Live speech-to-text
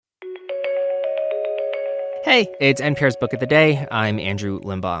Hey, it's NPR's Book of the Day. I'm Andrew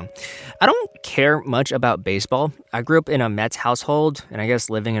Limbong. I don't care much about baseball. I grew up in a Mets household, and I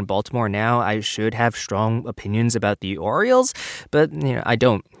guess living in Baltimore now, I should have strong opinions about the Orioles, but I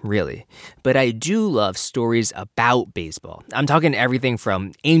don't really. But I do love stories about baseball. I'm talking everything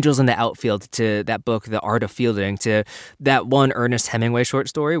from Angels in the Outfield to that book, The Art of Fielding, to that one Ernest Hemingway short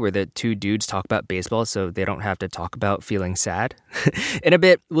story where the two dudes talk about baseball so they don't have to talk about feeling sad. In a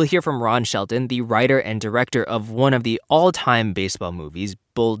bit, we'll hear from Ron Shelton, the writer and director of one of the all-time baseball movies,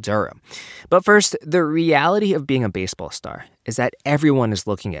 Bull Durham. But first, the reality of being a baseball star is that everyone is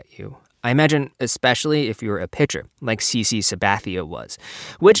looking at you. I imagine especially if you're a pitcher, like CC Sabathia was,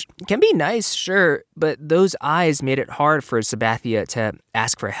 which can be nice, sure, but those eyes made it hard for Sabathia to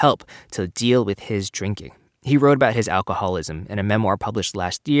ask for help to deal with his drinking. He wrote about his alcoholism in a memoir published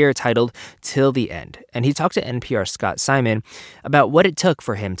last year titled Till the End, and he talked to NPR's Scott Simon about what it took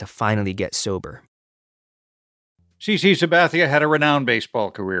for him to finally get sober. CC Sabathia had a renowned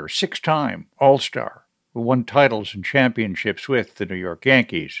baseball career, six-time All-Star, who won titles and championships with the New York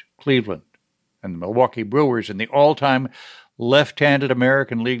Yankees, Cleveland, and the Milwaukee Brewers, and the all-time left-handed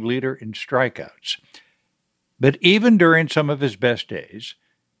American League leader in strikeouts. But even during some of his best days,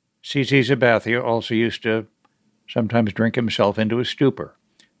 CC Sabathia also used to sometimes drink himself into a stupor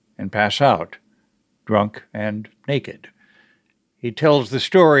and pass out, drunk and naked. He tells the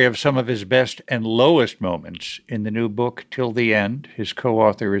story of some of his best and lowest moments in the new book, Till the End. His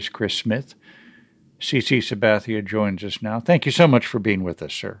co-author is Chris Smith. CC Sabathia joins us now. Thank you so much for being with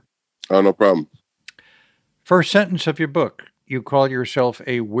us, sir. Oh, no problem. First sentence of your book, you call yourself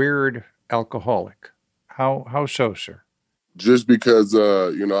a weird alcoholic. How so, sir? Just because,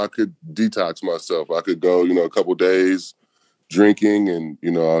 I could detox myself. I could go, a couple days drinking and,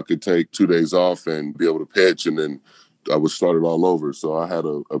 I could take 2 days off and be able to pitch, and then I would start it all over. So I had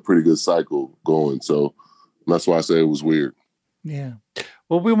a pretty good cycle going. So that's why I say it was weird. Yeah.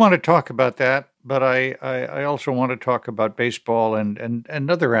 Well, we want to talk about that, but I also want to talk about baseball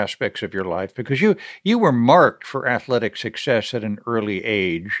and other aspects of your life, because you were marked for athletic success at an early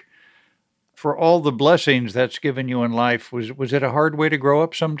age. For all the blessings that's given you in life, was it a hard way to grow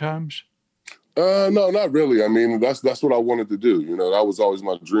up sometimes? No, not really. I mean, that's what I wanted to do. That was always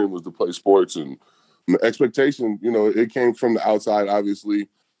my dream, was to play sports. And the expectation, it came from the outside, obviously,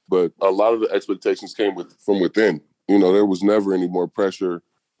 but a lot of the expectations came from within. There was never any more pressure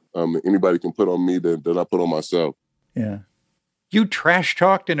anybody can put on me than I put on myself. Yeah. You trash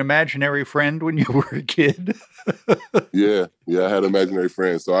talked an imaginary friend when you were a kid? Yeah, I had imaginary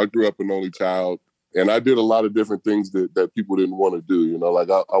friends. So I grew up an only child, and I did a lot of different things that people didn't want to do. Like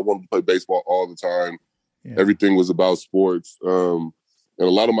I wanted to play baseball all the time. Yeah. Everything was about sports. And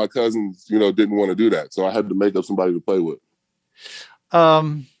a lot of my cousins, didn't want to do that. So I had to make up somebody to play with.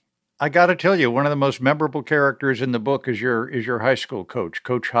 I got to tell you, one of the most memorable characters in the book is your high school coach,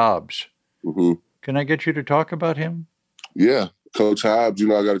 Coach Hobbs. Mm-hmm. Can I get you to talk about him? Yeah, Coach Hobbs, I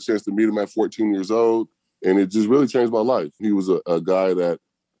got a chance to meet him at 14 years old, and it just really changed my life. He was a guy that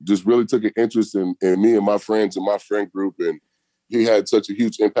just really took an interest in me and my friends and my friend group, and he had such a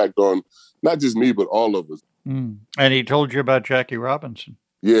huge impact on not just me, but all of us. Mm. And he told you about Jackie Robinson.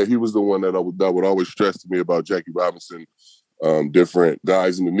 Yeah, he was the one that would always stress to me about Jackie Robinson, different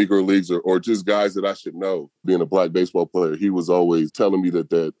guys in the Negro Leagues or just guys that I should know. Being a Black baseball player, he was always telling me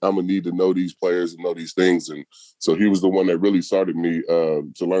that I'm going to need to know these players and know these things. And so he was the one that really started me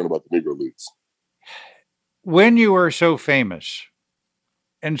to learn about the Negro Leagues. When you are so famous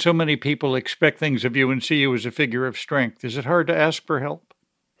and so many people expect things of you and see you as a figure of strength, is it hard to ask for help?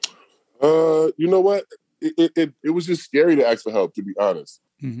 You know what? It was just scary to ask for help, to be honest.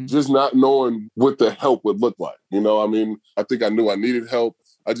 Mm-hmm. Just not knowing what the help would look like. I think I knew I needed help.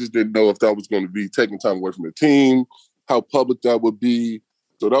 I just didn't know if that was going to be taking time away from the team, how public that would be.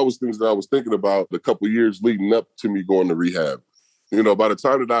 So that was things that I was thinking about the couple of years leading up to me going to rehab. By the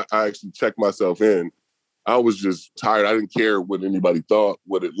time that I actually checked myself in, I was just tired. I didn't care what anybody thought,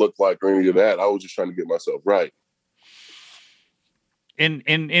 what it looked like or any of that. I was just trying to get myself right.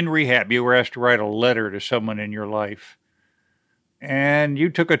 In rehab, you were asked to write a letter to someone in your life. And you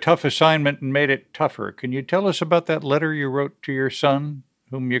took a tough assignment and made it tougher. Can you tell us about that letter you wrote to your son,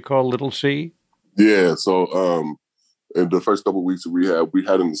 whom you call Little C? Yeah. So in the first couple of weeks of rehab, we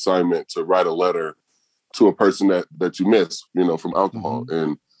had an assignment to write a letter to a person that you miss, from alcohol. Mm-hmm.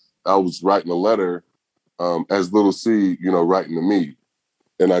 And I was writing a letter as Little C, writing to me.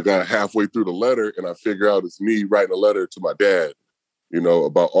 And I got halfway through the letter and I figure out it's me writing a letter to my dad,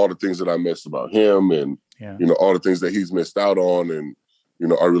 about all the things that I missed about him and, all the things that he's missed out on. And,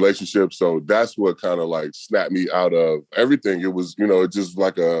 our relationship. So that's what kind of like snapped me out of everything. It was, it just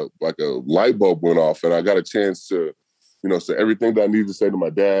like a light bulb went off, and I got a chance to, say everything that I needed to say to my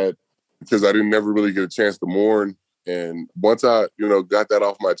dad, because I didn't never really get a chance to mourn. And once I, got that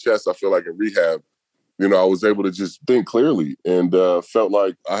off my chest, I feel like in rehab, I was able to just think clearly and felt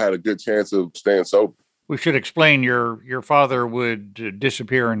like I had a good chance of staying sober. We should explain your father would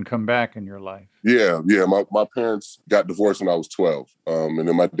disappear and come back in your life. Yeah. My parents got divorced when I was 12. And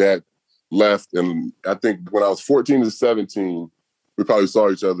then my dad left. And I think when I was 14 to 17, we probably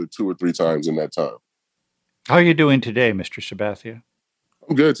saw each other 2 or 3 times in that time. How are you doing today, Mr. Sabathia?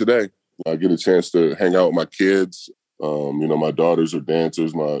 I'm good today. I get a chance to hang out with my kids. My daughters are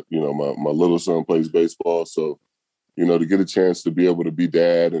dancers. My little son plays baseball. So, to get a chance to be able to be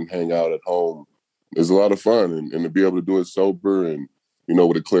dad and hang out at home is a lot of fun. And to be able to do it sober and,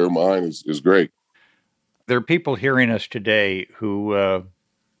 with a clear mind is great. There are people hearing us today who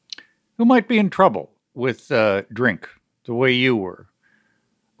might be in trouble with drink the way you were.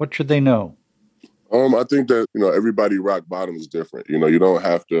 What should they know? I think that, everybody rock bottom is different. You don't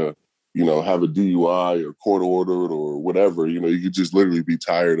have to, have a DUI or court ordered or whatever. You could just literally be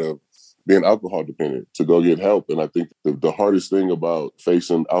tired of being alcohol dependent to go get help. And I think the hardest thing about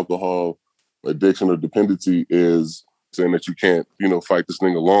facing alcohol addiction or dependency is saying that you can't, fight this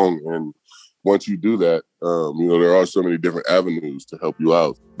thing alone. And once you do that, there are so many different avenues to help you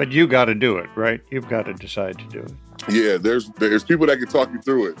out. But you got to do it, right? You've got to decide to do it. Yeah, there's people that can talk you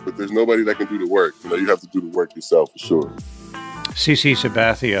through it, but there's nobody that can do the work. You have to do the work yourself for sure. CC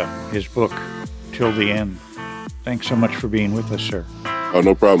Sabathia, his book, Till the End. Thanks so much for being with us, sir. Oh,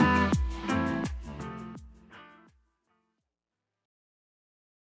 no problem.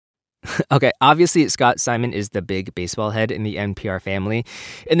 Okay, obviously Scott Simon is the big baseball head in the NPR family.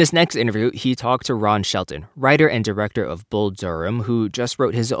 In this next interview, he talked to Ron Shelton, writer and director of Bull Durham, who just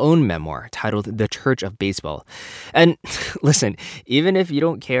wrote his own memoir titled The Church of Baseball. And listen, even if you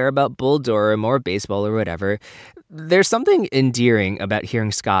don't care about Bull Durham or baseball or whatever, there's something endearing about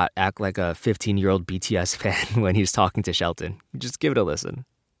hearing Scott act like a 15-year-old BTS fan when he's talking to Shelton. Just give it a listen.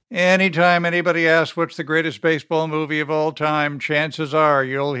 Anytime anybody asks what's the greatest baseball movie of all time, chances are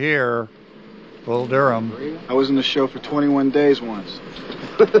you'll hear Bull Durham. I was in the show for 21 days once.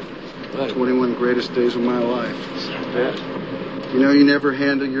 21 greatest days of my life. You never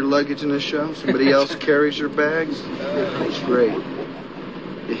handle your luggage in the show. Somebody else carries your bags. It's great.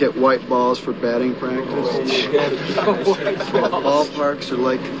 You hit white balls for batting practice. Ballparks are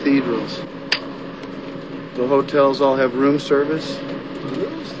like cathedrals. The hotels all have room service.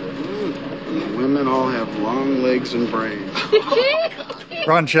 The women all have long legs and brains.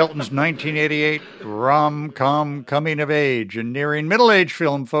 Ron Shelton's 1988 rom-com coming-of-age and nearing middle-age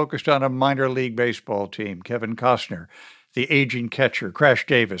film focused on a minor league baseball team. Kevin Costner, the aging catcher. Crash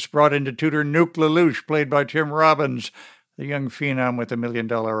Davis, brought in to tutor Nuke LaLoosh, played by Tim Robbins, the young phenom with $1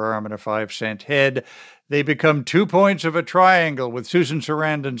 million arm and a 5-cent head. They become 2 points of a triangle with Susan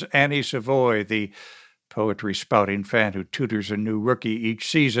Sarandon's Annie Savoy, the poetry-spouting fan who tutors a new rookie each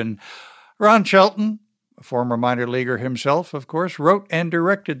season. Ron Shelton, a former minor leaguer himself, of course, wrote and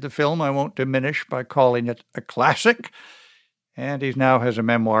directed the film I won't diminish by calling it a classic. And he now has a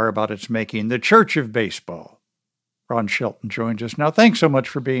memoir about its making, The Church of Baseball. Ron Shelton joins us now. Thanks so much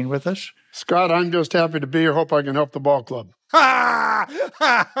for being with us. Scott, I'm just happy to be here. Hope I can help the ball club.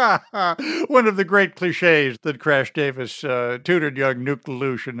 One of the great cliches that Crash Davis tutored young Nuke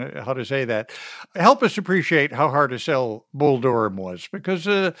LaLoosh and how to say that. Help us appreciate how hard to sell Bull Durham was,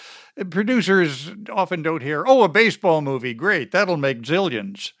 because producers often don't hear, a baseball movie, great, that'll make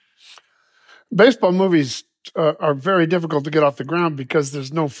zillions. Baseball movies are very difficult to get off the ground because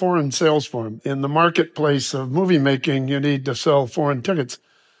there's no foreign sales for them. In the marketplace of movie making, you need to sell foreign tickets.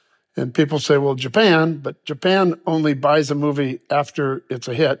 And people say, well, Japan, but Japan only buys a movie after it's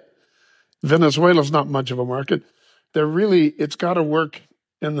a hit. Venezuela's not much of a market. It's got to work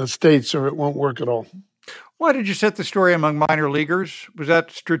in the States or it won't work at all. Why did you set the story among minor leaguers? Was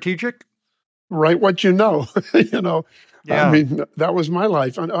that strategic? Write what you know, Yeah. I mean, that was my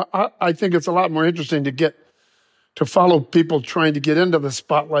life. And I think it's a lot more interesting to follow people trying to get into the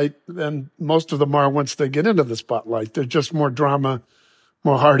spotlight than most of them are once they get into the spotlight. There's just more drama,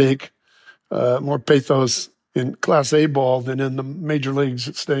 more heartache, more pathos in Class A ball than in the major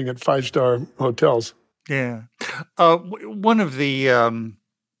leagues staying at 5-star hotels. Yeah. One of the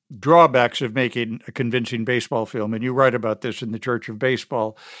drawbacks of making a convincing baseball film, and you write about this in The Church of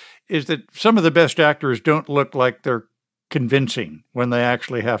Baseball, is that some of the best actors don't look like they're convincing when they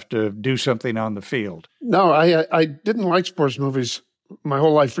actually have to do something on the field. No, I didn't like sports movies my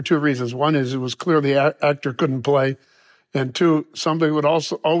whole life for 2 reasons. One is it was clear the actor couldn't play. And two, somebody would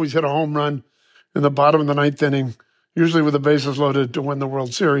also always hit a home run in the bottom of the ninth inning, usually with the bases loaded, to win the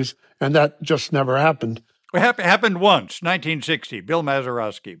World Series. And that just never happened. It happened once, 1960, Bill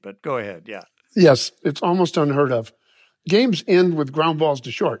Mazeroski, but go ahead, yeah. Yes, it's almost unheard of. Games end with ground balls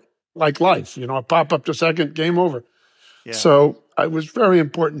to short, like life. A pop up to second, game over. Yeah. So it was very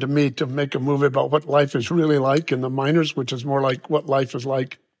important to me to make a movie about what life is really like in the minors, which is more like what life is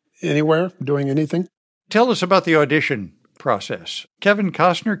like anywhere, doing anything. Tell us about the audition process. Kevin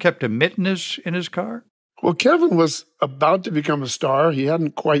Costner kept a mitten in his car? Well, Kevin was about to become a star. He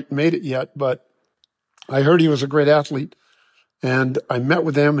hadn't quite made it yet, but I heard he was a great athlete. And I met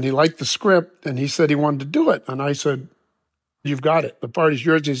with him, and he liked the script, and he said he wanted to do it. And I said, "You've got it. The part is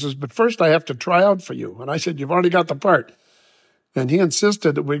yours." And he says, "But first I have to try out for you." And I said, "You've already got the part." And he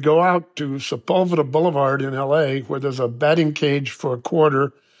insisted that we go out to Sepulveda Boulevard in L.A., where there's a batting cage for a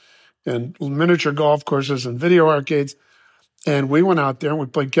quarter and miniature golf courses and video arcades. And we went out there and we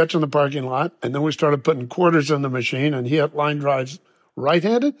played catch in the parking lot. And then we started putting quarters in the machine, and he hit line drives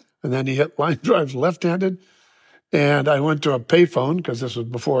right-handed, and then he hit line drives left-handed. And I went to a payphone, because this was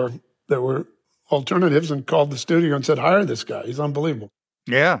before there were alternatives, and called the studio and said, "Hire this guy. He's unbelievable."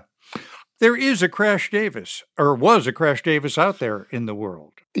 Yeah. There is a Crash Davis, or was a Crash Davis out there in the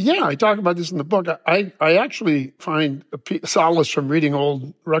world. Yeah, I talk about this in the book. I actually find solace from reading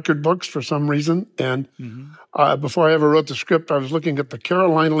old record books for some reason. And before I ever wrote the script, I was looking at the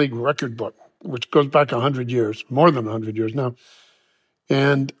Carolina League record book, which goes back 100 years, more than 100 years now.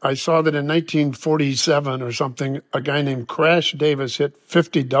 And I saw that in 1947 or something, a guy named Crash Davis hit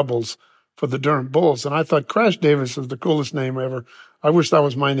 50 doubles for the Durham Bulls. And I thought Crash Davis is the coolest name ever. I wish that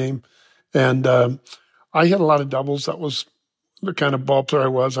was my name. And I hit a lot of doubles. That was the kind of ball player I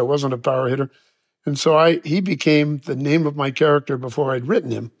was. I wasn't a power hitter. And so he became the name of my character before I'd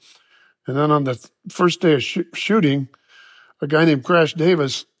written him. And then on the first day of shooting, a guy named Crash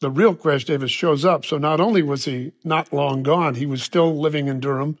Davis, the real Crash Davis, shows up. So not only was he not long gone, he was still living in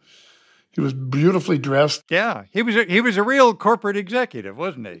Durham. He was beautifully dressed. Yeah, he was a real corporate executive,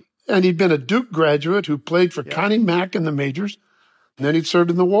 wasn't he? And he'd been a Duke graduate who played for Connie Mack in the majors. And then he'd served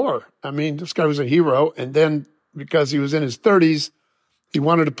in the war. I mean, this guy was a hero. And then because he was in his 30s, he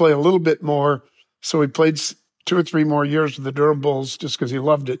wanted to play a little bit more. So he played 2 or 3 more years with the Durham Bulls just because he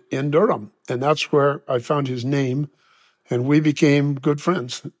loved it in Durham. And that's where I found his name. And we became good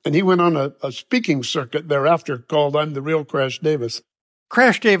friends. And he went on a speaking circuit thereafter called "I'm the Real Crash Davis."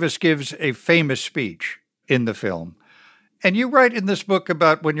 Crash Davis gives a famous speech in the film. And you write in this book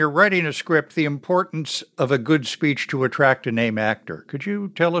about when you're writing a script, the importance of a good speech to attract a name actor. Could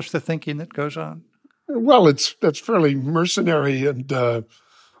you tell us the thinking that goes on? Well, that's fairly mercenary and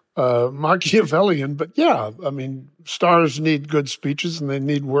Machiavellian, but yeah, I mean, stars need good speeches and they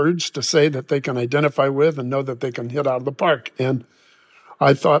need words to say that they can identify with and know that they can hit out of the park. And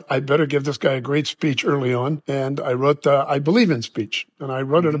I thought I'd better give this guy a great speech early on. And I wrote I Believe in speech, and I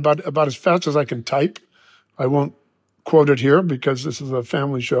wrote it about as fast as I can type. I won't quote it here because this is a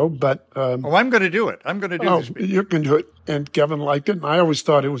family show, but... I'm going to do it. I'm going to do this speech. You can do it. And Kevin liked it. And I always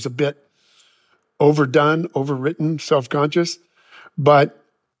thought it was a bit overdone, overwritten, self-conscious. But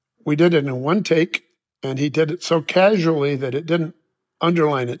we did it in one take, and he did it so casually that it didn't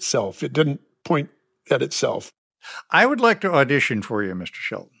underline itself. It didn't point at itself. I would like to audition for you, Mr.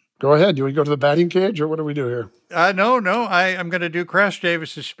 Shelton. Go ahead. Do we go to the batting cage, or what do we do here? No. I'm going to do Crash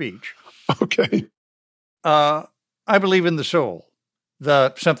Davis's speech. Okay. I believe in the soul.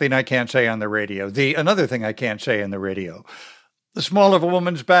 Something I can't say on the radio. Another thing I can't say on the radio. The small of a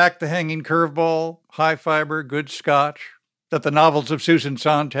woman's back, the hanging curveball, high fiber, good scotch. That the novels of Susan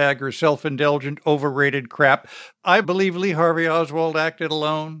Sontag are self-indulgent, overrated crap. I believe Lee Harvey Oswald acted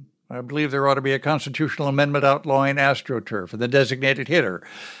alone. I believe there ought to be a constitutional amendment outlawing AstroTurf and the designated hitter.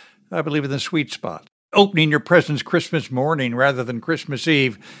 I believe in the sweet spot. Opening your presents Christmas morning rather than Christmas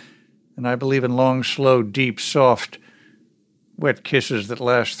Eve. And I believe in long, slow, deep, soft, wet kisses that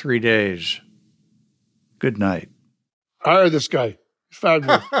last 3 days. Good night. Hire this guy. He's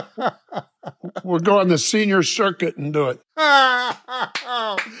fabulous. We'll go on the senior circuit and do it.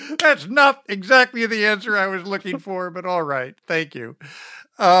 That's not exactly the answer I was looking for, but all right. Thank you.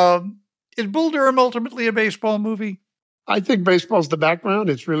 Is Bull Durham ultimately a baseball movie? I think baseball's the background.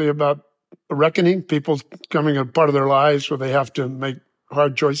 It's really about a reckoning, people coming a part of their lives where they have to make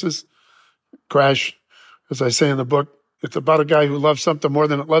hard choices. Crash, as I say in the book, it's about a guy who loves something more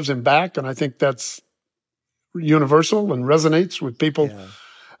than it loves him back, and I think that's universal and resonates with people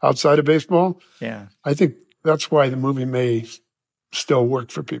outside of baseball. Yeah. I think that's why the movie may still work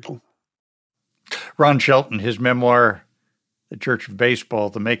for people. Ron Shelton, his memoir, The Church of Baseball,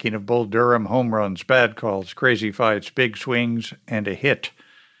 The Making of Bull Durham, Home Runs, Bad Calls, Crazy Fights, Big Swings, and a Hit.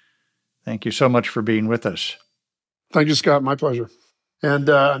 Thank you so much for being with us. Thank you, Scott. My pleasure. And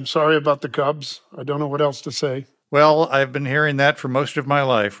I'm sorry about the Cubs. I don't know what else to say. Well, I've been hearing that for most of my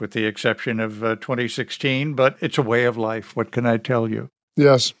life, with the exception of 2016, but it's a way of life. What can I tell you?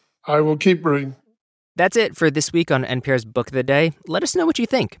 Yes, I will keep rooting. That's it for this week on NPR's Book of the Day. Let us know what you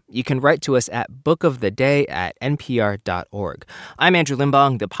think. You can write to us at bookoftheday@npr.org. I'm Andrew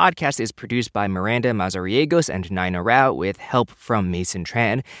Limbong. The podcast is produced by Miranda Mazariegos and Nina Rao with help from Mason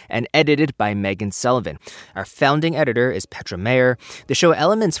Tran and edited by Megan Sullivan. Our founding editor is Petra Mayer. The show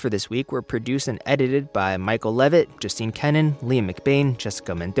elements for this week were produced and edited by Michael Levitt, Justine Kennan, Liam McBain,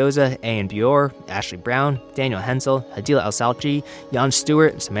 Jessica Mendoza, Ayan Buor, Ashley Brown, Daniel Hensel, Hadila El-Salchi, Jan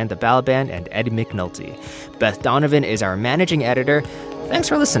Stewart, Samantha Balaban, and Eddie McNulty. Beth Donovan is our managing editor. Thanks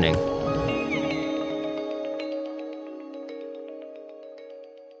for listening.